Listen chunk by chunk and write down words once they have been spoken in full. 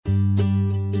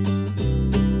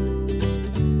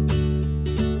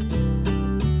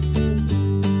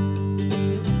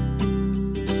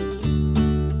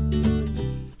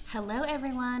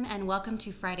welcome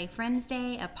to Friday Friends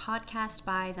Day, a podcast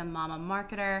by The Mama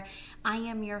Marketer. I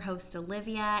am your host,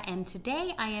 Olivia, and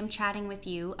today I am chatting with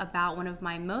you about one of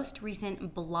my most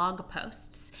recent blog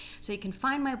posts. So you can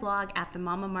find my blog at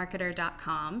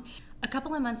themamamarketer.com. A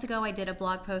couple of months ago, I did a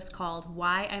blog post called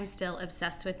Why I'm Still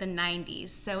Obsessed with the 90s.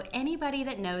 So anybody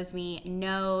that knows me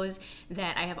knows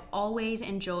that I have always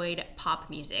enjoyed pop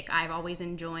music. I've always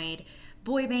enjoyed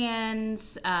boy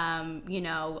bands,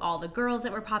 all the girls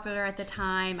that were popular at the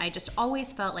time. I just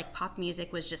always felt like pop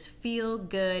music was just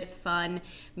feel-good, fun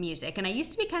music. And I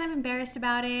used to be kind of embarrassed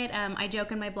about it. I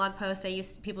joke in my blog post,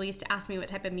 people used to ask me what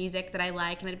type of music that I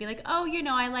like, and I'd be like,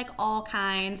 I like all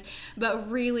kinds.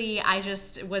 But really, I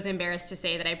just was embarrassed to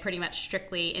say that I pretty much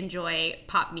strictly enjoy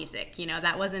pop music.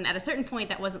 That wasn't, at a certain point,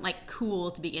 that wasn't like cool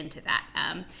to be into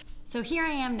that. So here I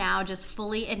am now, just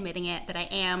fully admitting it, that I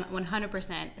am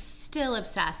 100% still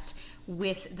obsessed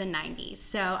with the 90s.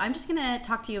 So I'm just gonna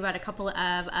talk to you about a couple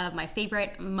of my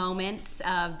favorite moments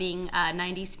of being a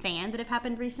 90s fan that have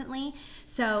happened recently.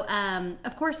 So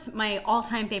of course, my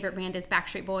all-time favorite band is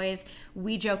Backstreet Boys.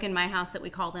 We joke in my house that we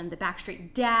call them the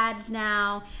Backstreet Dads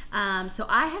now. So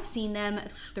I have seen them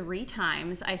 3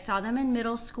 times. I saw them in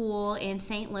middle school in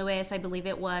St. Louis. I believe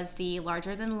it was the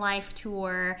Larger Than Life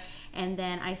tour. And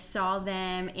then I saw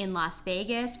them in Las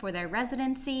Vegas for their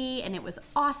residency, and it was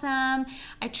awesome.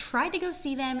 I tried to go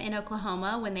see them in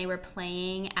Oklahoma when they were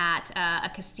playing at a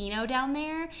casino down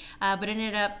there, but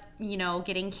ended up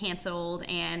getting canceled,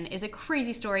 and is a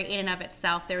crazy story in and of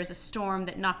itself. There was a storm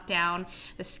that knocked down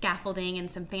the scaffolding,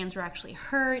 and some fans were actually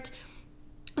hurt.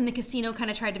 And the casino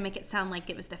kind of tried to make it sound like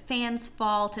it was the fans'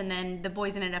 fault, and then the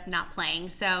boys ended up not playing.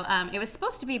 So it was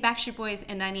supposed to be Backstreet Boys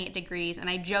and 98 Degrees, and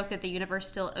I joke that the universe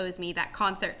still owes me that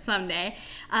concert someday.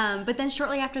 But then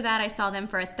shortly after that, I saw them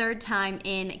for a 3rd time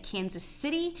in Kansas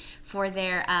City for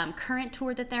their current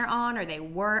tour that they're on, or they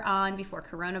were on before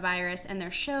coronavirus, and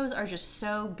their shows are just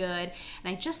so good.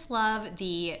 And I just love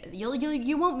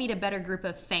you won't meet a better group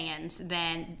of fans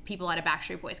than people at a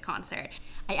Backstreet Boys concert.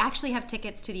 I actually have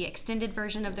tickets to the extended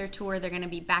version of their tour. They're going to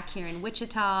be back here in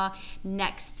Wichita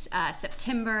next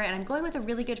September, and I'm going with a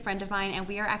really good friend of mine, and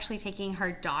we are actually taking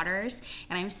her daughters,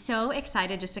 and I'm so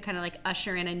excited just to kind of like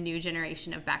usher in a new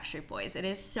generation of Backstreet Boys. It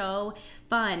is so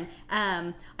fun.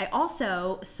 I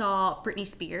also saw Britney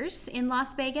Spears in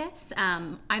Las Vegas.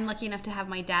 I'm lucky enough to have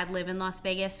my dad live in Las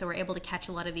Vegas, so we're able to catch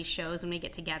a lot of these shows when we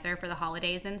get together for the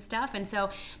holidays and stuff. And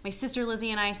so my sister Lizzie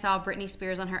and I saw Britney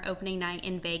Spears on her opening night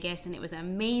in Vegas, and it was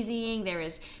amazing. There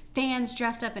was fans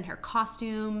dressed up in her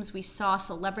costumes. We saw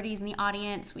celebrities in the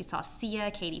audience. We saw Sia,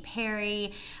 Katy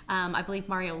Perry. I believe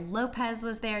Mario Lopez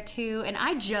was there too. And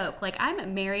I joke, like,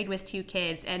 I'm married with 2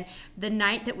 kids, and the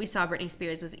night that we saw Britney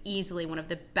Spears was easily one of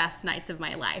the best nights of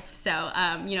my life. So,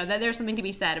 there's something to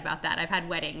be said about that. I've had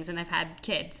weddings and I've had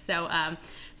kids. So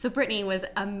Britney was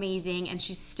amazing, and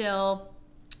she's still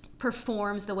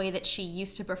performs the way that she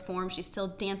used to perform. She still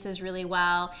dances really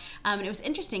well. And it was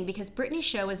interesting because Britney's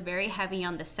show was very heavy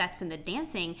on the sets and the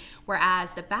dancing,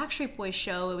 whereas the Backstreet Boys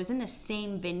show, it was in the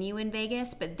same venue in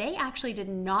Vegas, but they actually did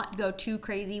not go too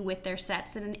crazy with their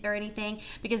sets or anything,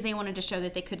 because they wanted to show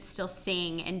that they could still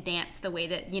sing and dance the way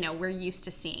that, we're used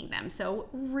to seeing them. So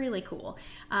really cool.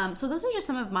 So those are just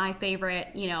some of my favorite,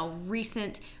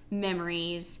 recent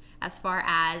memories as far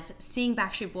as seeing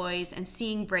Backstreet Boys and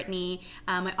seeing Britney.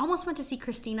 I almost went to see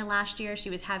Christina last year.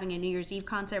 She was having a New Year's Eve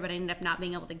concert, but I ended up not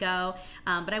being able to go.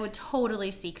 But I would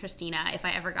totally see Christina if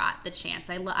I ever got the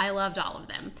chance. I loved all of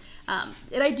them.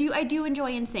 And I do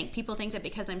enjoy NSYNC. People think that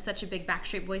because I'm such a big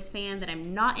Backstreet Boys fan that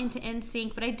I'm not into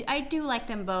NSYNC, but I do like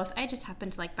them both. I just happen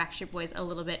to like Backstreet Boys a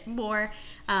little bit more.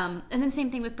 And then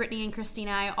same thing with Britney and Christina.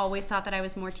 I always thought that I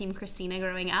was more team Christina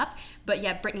growing up, but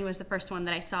yeah, Britney was the first one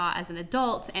that I saw as an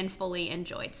adult and fully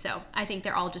enjoyed. So I think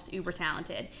they're all just uber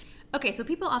talented. Okay, so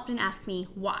people often ask me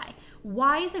why.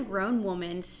 Why is a grown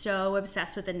woman so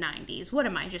obsessed with the 90s? What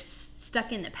am I, just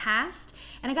stuck in the past?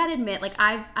 And I gotta admit, like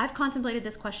I've contemplated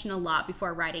this question a lot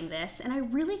before writing this, and I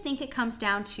really think it comes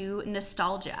down to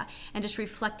nostalgia and just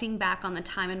reflecting back on the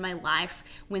time in my life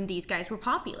when these guys were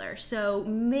popular. So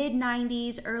mid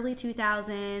 90s, early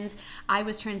 2000s, I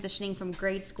was transitioning from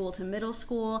grade school to middle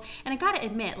school, and I gotta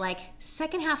admit, like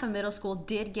second half of middle school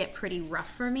did get pretty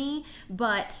rough for me,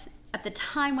 but at the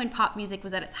time when pop music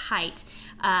was at its height,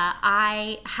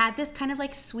 I had this kind of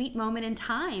like sweet moment in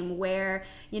time where,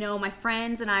 my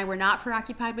friends and I were not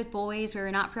preoccupied with boys. We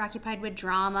were not preoccupied with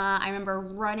drama. I remember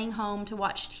running home to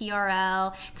watch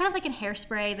TRL, kind of like in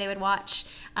Hairspray, they would watch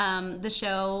the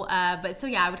show.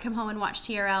 I would come home and watch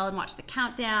TRL and watch the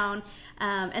countdown.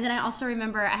 And then I also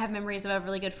remember, I have memories of a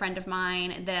really good friend of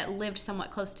mine that lived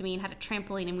somewhat close to me and had a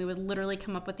trampoline, and we would literally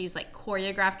come up with these like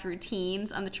choreographed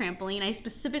routines on the trampoline. I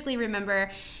specifically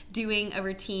remember doing a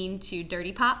routine to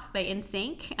Dirty Pop by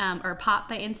NSYNC, or Pop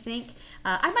by NSYNC.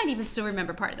 I might even still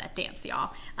remember part of that dance,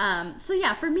 y'all.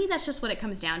 For me, that's just what it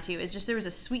comes down to, is just there was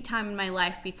a sweet time in my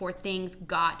life before things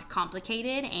got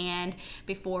complicated and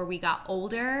before we got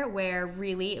older, where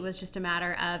really it was just a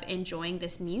matter of enjoying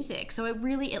this music. So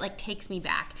it like takes me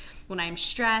back. When I'm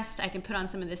stressed, I can put on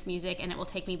some of this music and it will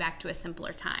take me back to a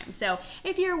simpler time. So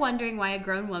if you're wondering why a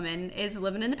grown woman is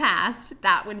living in the past,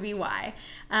 that would be why.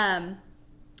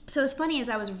 So it's funny, as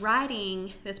I was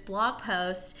writing this blog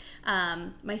post,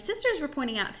 my sisters were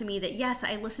pointing out to me that yes,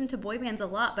 I listen to boy bands a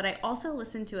lot, but I also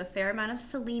listen to a fair amount of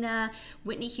Selena,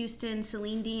 Whitney Houston,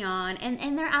 Celine Dion,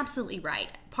 and they're absolutely right.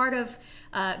 Part of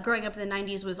growing up in the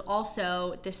 90s was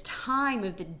also this time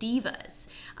of the divas.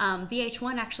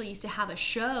 VH1 actually used to have a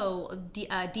show,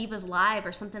 Divas Live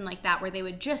or something like that, where they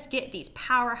would just get these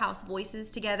powerhouse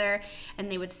voices together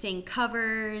and they would sing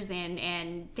covers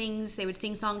and things. They would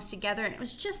sing songs together, and it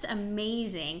was just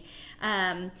amazing.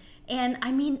 And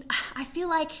I mean, I feel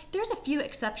like there's a few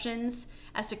exceptions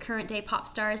as to current day pop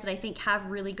stars that I think have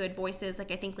really good voices.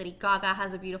 Like I think Lady Gaga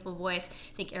has a beautiful voice.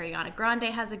 I think Ariana Grande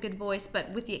has a good voice.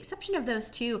 But with the exception of those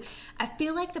two, I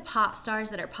feel like the pop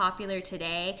stars that are popular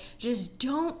today just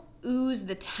don't ooze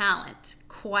the talent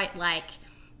quite like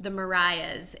the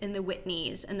Mariahs and the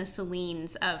Whitneys and the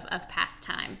Celines of past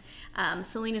time.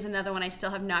 Celine is another one I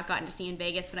still have not gotten to see in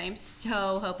Vegas, but I am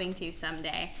so hoping to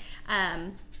someday.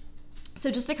 So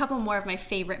just a couple more of my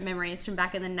favorite memories from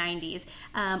back in the 90s.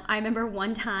 I remember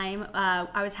one time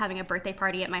I was having a birthday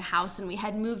party at my house, and we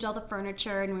had moved all the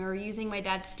furniture, and we were using my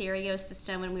dad's stereo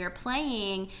system, and we were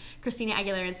playing Christina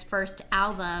Aguilera's first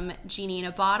album, Genie in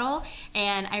a Bottle.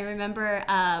 And I remember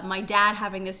my dad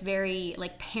having this very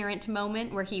like parent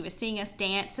moment where he was seeing us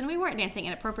dance, and we weren't dancing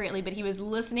inappropriately, but he was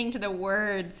listening to the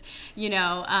words,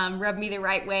 rub me the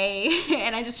right way.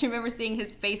 And I just remember seeing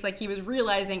his face like he was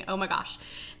realizing, oh my gosh,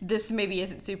 this maybe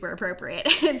isn't super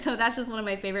appropriate. And so that's just one of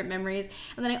my favorite memories.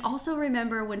 And then I also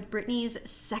remember when Britney's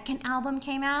second album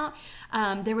came out,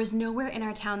 there was nowhere in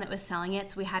our town that was selling it,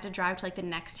 so we had to drive to like the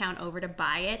next town over to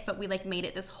buy it. But we like made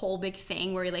it this whole big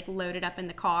thing where we like loaded up in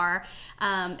the car,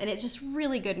 and it's just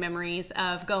really good memories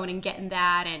of going and getting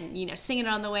that and singing it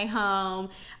on the way home.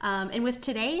 And with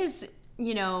today's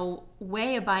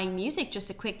way of buying music, just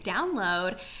a quick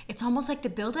download, it's almost like the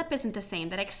buildup isn't the same.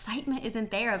 That excitement isn't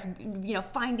there of,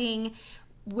 finding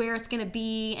where it's going to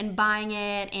be and buying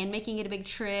it and making it a big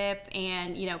trip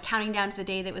and, counting down to the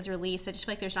day that was released. I just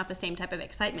feel like there's not the same type of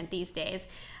excitement these days.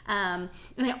 And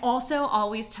I also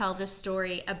always tell this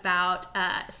story about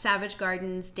Savage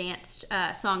Garden's dance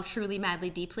song, Truly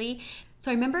Madly Deeply. So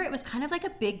I remember it was kind of like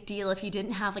a big deal if you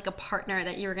didn't have like a partner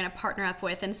that you were going to partner up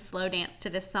with and slow dance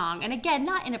to this song. And again,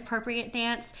 not inappropriate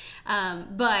dance,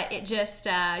 but it just,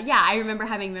 I remember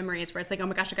having memories where it's like, oh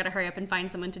my gosh, I got to hurry up and find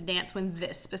someone to dance when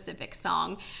this specific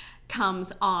song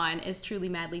comes on, is Truly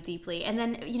Madly Deeply. And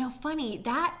then, funny,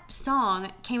 that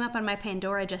song came up on my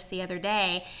Pandora just the other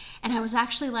day, and I was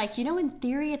actually like, in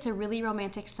theory, it's a really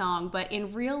romantic song, but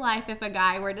in real life, if a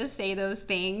guy were to say those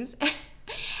things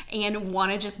and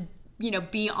want to just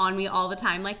be on me all the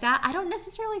time like that, I don't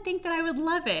necessarily think that I would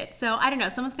love it. So I don't know,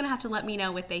 someone's gonna have to let me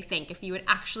know what they think, if you would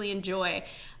actually enjoy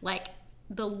like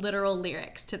the literal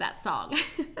lyrics to that song.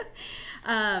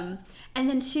 And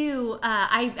then two,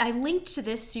 I linked to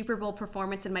this Super Bowl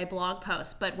performance in my blog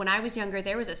post, but when I was younger,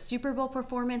 there was a Super Bowl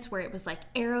performance where it was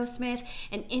like Aerosmith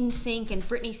and NSYNC and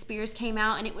Britney Spears came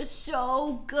out, and it was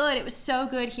so good. It was so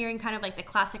good hearing kind of like the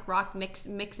classic rock mix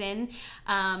in.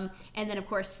 And then of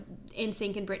course,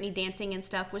 NSYNC and Britney dancing and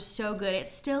stuff was so good.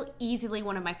 It's still easily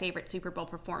one of my favorite Super Bowl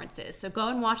performances. So go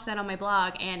and watch that on my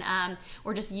blog, and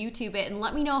or just YouTube it, and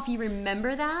let me know if you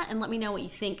remember that, and let me know what you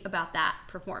think about that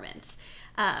performance.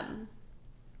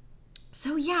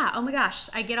 So yeah, oh my gosh,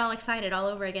 I get all excited all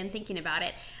over again thinking about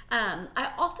it.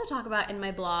 I also talk about in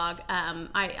my blog,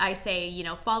 I say,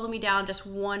 follow me down just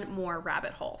one more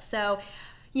rabbit hole. So,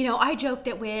 I joke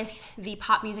that with the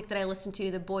pop music that I listen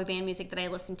to, the boy band music that I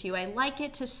listen to, I like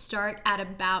it to start at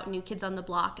about New Kids on the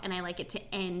Block, and I like it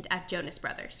to end at Jonas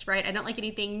Brothers, right? I don't like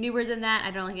anything newer than that.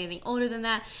 I don't like anything older than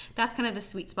that. That's kind of the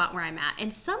sweet spot where I'm at.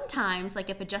 And sometimes, like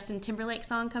if a Justin Timberlake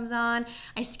song comes on,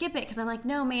 I skip it because I'm like,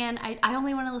 no, man, I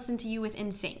only want to listen to you with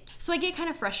NSYNC. So I get kind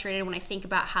of frustrated when I think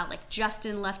about how like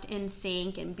Justin left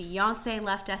NSYNC and Beyonce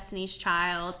left Destiny's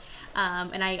Child.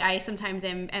 And I sometimes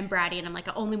am bratty, and I'm like,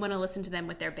 I only want to listen to them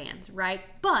with their bands, right?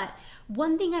 But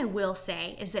one thing I will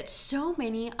say is that so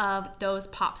many of those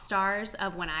pop stars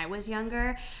of when I was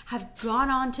younger have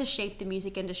gone on to shape the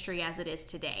music industry as it is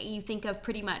today. You think of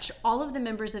pretty much all of the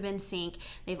members of NSYNC,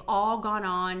 they've all gone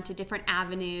on to different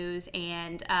avenues,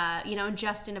 and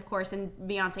Justin, of course, and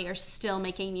Beyonce are still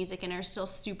making music and are still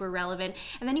super relevant.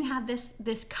 And then you have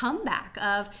this comeback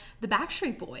of the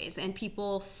Backstreet Boys, and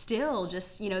people still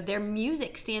just, their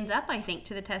music stands up, I think,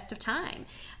 to the test of time.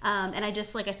 And I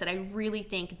just, like I said, I really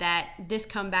think that this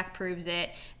comeback proves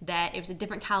it, that it was a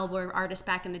different caliber of artist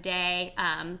back in the day.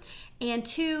 And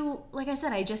two, like I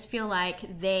said, I just feel like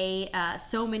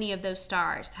so many of those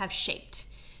stars have shaped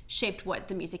what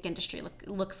the music industry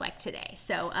looks like today.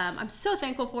 So I'm so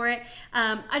thankful for it.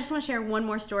 I just want to share one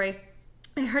more story.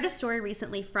 I heard a story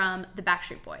recently from the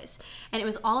Backstreet Boys, and it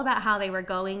was all about how they were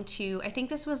going to, I think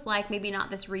this was like maybe not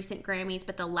this recent Grammys,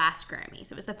 but the last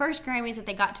Grammys. It was the first Grammys that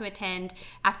they got to attend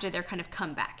after their kind of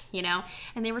comeback,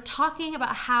 And they were talking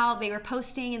about how they were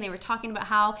posting, and they were talking about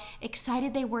how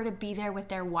excited they were to be there with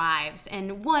their wives.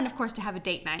 And one, of course, to have a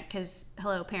date night, because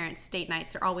hello, parents, date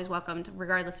nights are always welcomed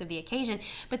regardless of the occasion.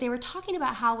 But they were talking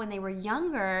about how when they were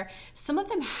younger, some of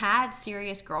them had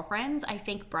serious girlfriends. I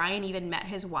think Brian even met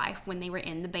his wife when they were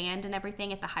in the band and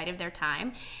everything at the height of their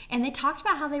time. And they talked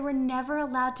about how they were never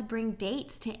allowed to bring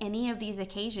dates to any of these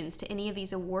occasions, to any of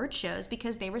these award shows,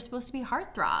 because they were supposed to be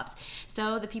heartthrobs.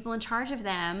 So the people in charge of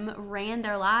them ran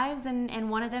their lives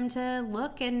and wanted them to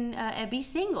look and be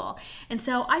single. And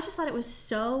so I just thought it was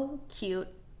so cute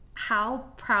how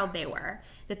proud they were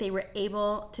that they were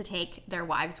able to take their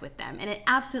wives with them. And it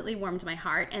absolutely warmed my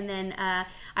heart. And then I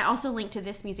also linked to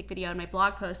this music video in my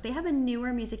blog post. They have a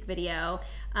newer music video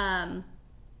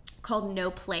called No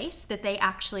Place that they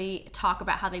actually talk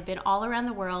about how they've been all around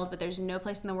the world, but there's no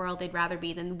place in the world they'd rather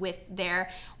be than with their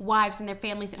wives and their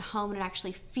families at home. And it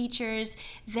actually features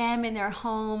them in their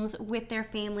homes with their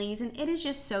families, and it is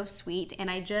just so sweet.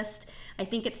 And I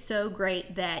think it's so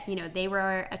great that they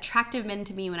were attractive men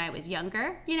to me when I was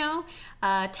younger,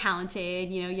 talented,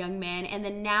 young men, and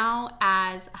then now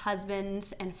as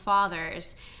husbands and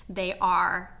fathers, they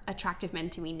are attractive men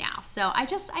to me now. So I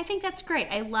think that's great.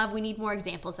 We need more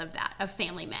examples of that, of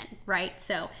family men, right?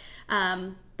 So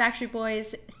Backstreet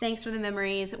Boys, thanks for the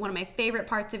memories. One of my favorite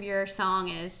parts of your song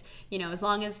is, as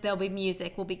long as there'll be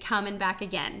music, we'll be coming back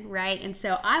again, right? And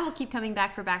so I will keep coming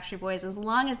back for Backstreet Boys as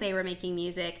long as they were making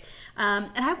music. And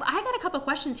I got a couple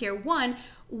questions here. One,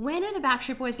 when are the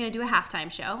Backstreet Boys going to do a halftime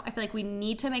show? I feel like we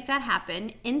need to make that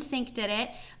happen. NSYNC did it.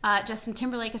 Justin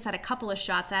Timberlake has had a couple of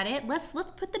shots at it. Let's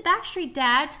put the Backstreet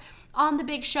Dads on the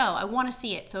big show. I want to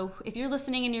see it. So if you're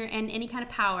listening and you're in any kind of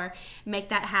power, make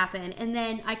that happen. And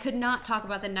then I could not talk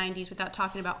about the 90s without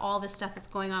talking about all this stuff that's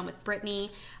going on with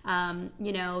Britney.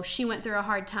 She went through a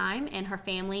hard time, and her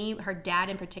family, her dad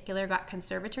in particular, got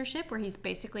conservatorship, where he's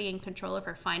basically in control of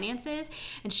her finances.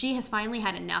 And she has finally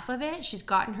had enough of it. She's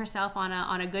gotten herself on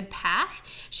a good path.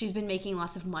 She's been making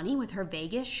lots of money with her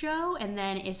Vegas show, and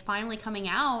then is finally coming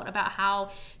out about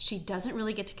how she doesn't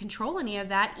really get to control any of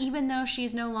that, even though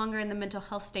she's no longer in the mental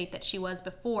health state that she was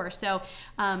before. So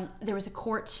there was a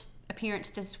court appearance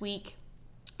this week,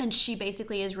 and she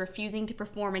basically is refusing to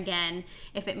perform again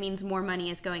if it means more money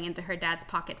is going into her dad's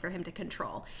pocket for him to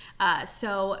control.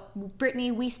 So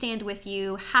Britney, we stand with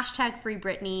you. #free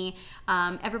Britney.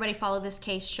 Everybody follow this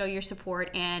case, show your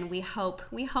support, and we hope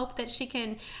that she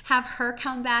can have her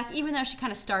comeback, even though she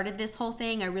kind of started this whole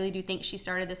thing. I really do think she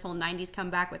started this whole 90s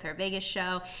comeback with her Vegas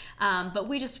show. But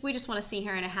we just want to see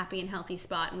her in a happy and healthy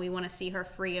spot, and we want to see her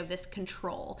free of this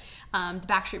control. The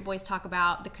Backstreet Boys talk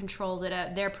about the control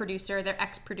that their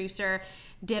ex-producer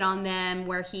did on them,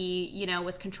 where he,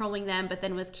 was controlling them, but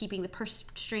then was keeping the purse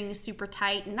strings super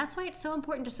tight. And that's why it's so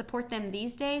important to support them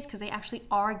these days, because they actually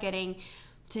are getting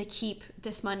to keep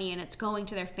this money, and it's going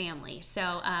to their family.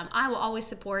 So I will always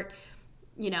support,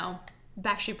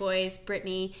 Backstreet Boys,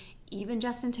 Britney, even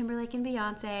Justin Timberlake and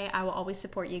Beyonce. I will always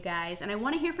support you guys, and I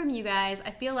want to hear from you guys.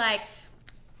 I feel like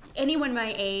anyone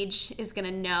my age is going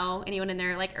to know, anyone in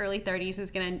their like early 30s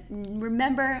is going to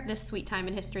remember this sweet time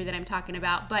in history that I'm talking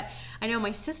about. But I know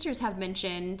my sisters have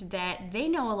mentioned that they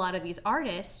know a lot of these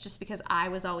artists just because I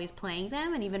was always playing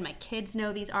them, and even my kids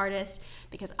know these artists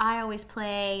because I always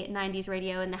play 90s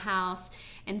radio in the house.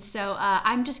 And so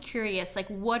I'm just curious, like,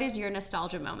 what is your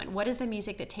nostalgia moment? What is the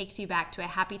music that takes you back to a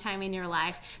happy time in your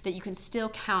life that you can still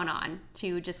count on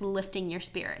to just lifting your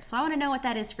spirits? So I want to know what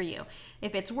that is for you.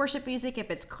 If it's worship music,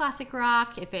 if it's classic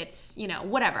rock, if it's,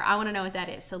 whatever, I want to know what that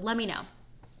is. So let me know.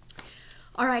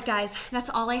 All right, guys, that's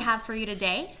all I have for you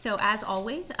today. So as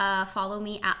always, follow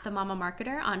me at The Mama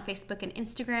Marketer on Facebook and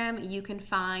Instagram. You can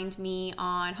find me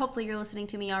on, hopefully you're listening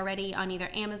to me already, on either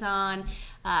Amazon,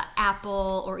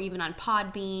 Apple, or even on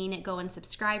Podbean. Go and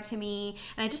subscribe to me.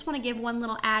 And I just want to give one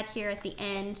little ad here at the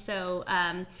end. So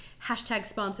hashtag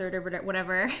sponsored or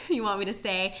whatever you want me to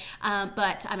say.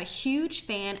 But I'm a huge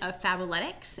fan of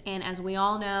Fabletics. And as we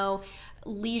all know,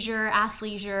 leisure,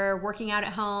 athleisure, working out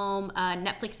at home,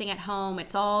 Netflixing at home,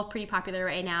 it's all pretty popular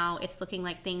right now. It's looking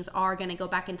like things are going to go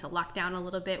back into lockdown a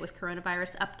little bit with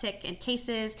coronavirus uptick in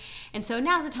cases. And so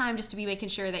now's the time just to be making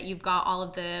sure that you've got all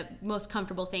of the most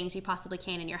comfortable things you possibly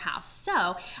can in your house.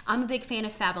 So I'm a big fan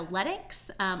of Fabletics.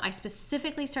 I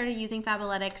specifically started using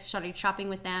Fabletics, started shopping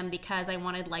with them because I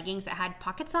wanted leggings that had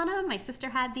pockets on them. My sister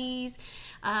had these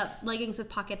leggings with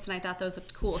pockets, and I thought those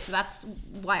looked cool. So that's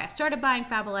why I started buying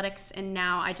Fabletics, and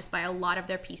now I just buy a lot of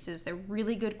their pieces. They're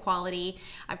really good quality.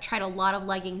 I've tried a lot of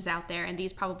leggings out there, and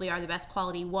these probably are the best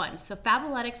quality ones. So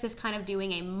Fabletics is kind of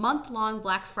doing a month-long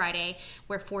Black Friday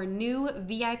where for new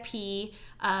VIP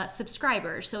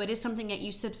subscribers, so it is something that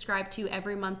you subscribe to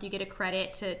every month, you get a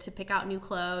credit to pick out new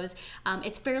clothes.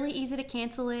 It's fairly easy to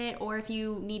cancel it, or if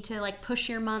you need to like push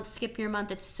your month, skip your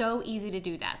month, it's so easy to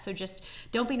do that. So just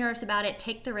don't be nervous about it.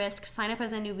 Take the risk, sign up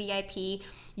as a new VIP.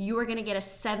 You are going to get a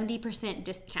 70%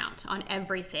 discount on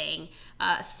everything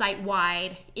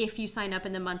site-wide if you sign up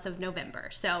in the month of November.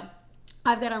 So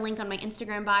I've got a link on my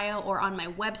Instagram bio or on my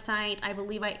website. I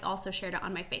believe I also shared it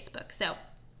on my Facebook. So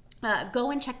go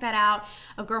and check that out.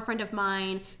 A girlfriend of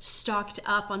mine stocked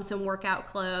up on some workout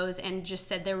clothes and just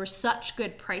said there were such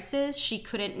good prices, she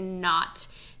couldn't not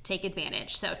take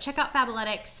advantage. So check out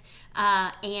Fabletics,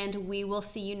 and we will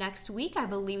see you next week. I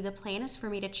believe the plan is for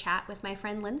me to chat with my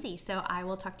friend Lindsay. So I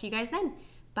will talk to you guys then.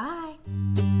 Bye.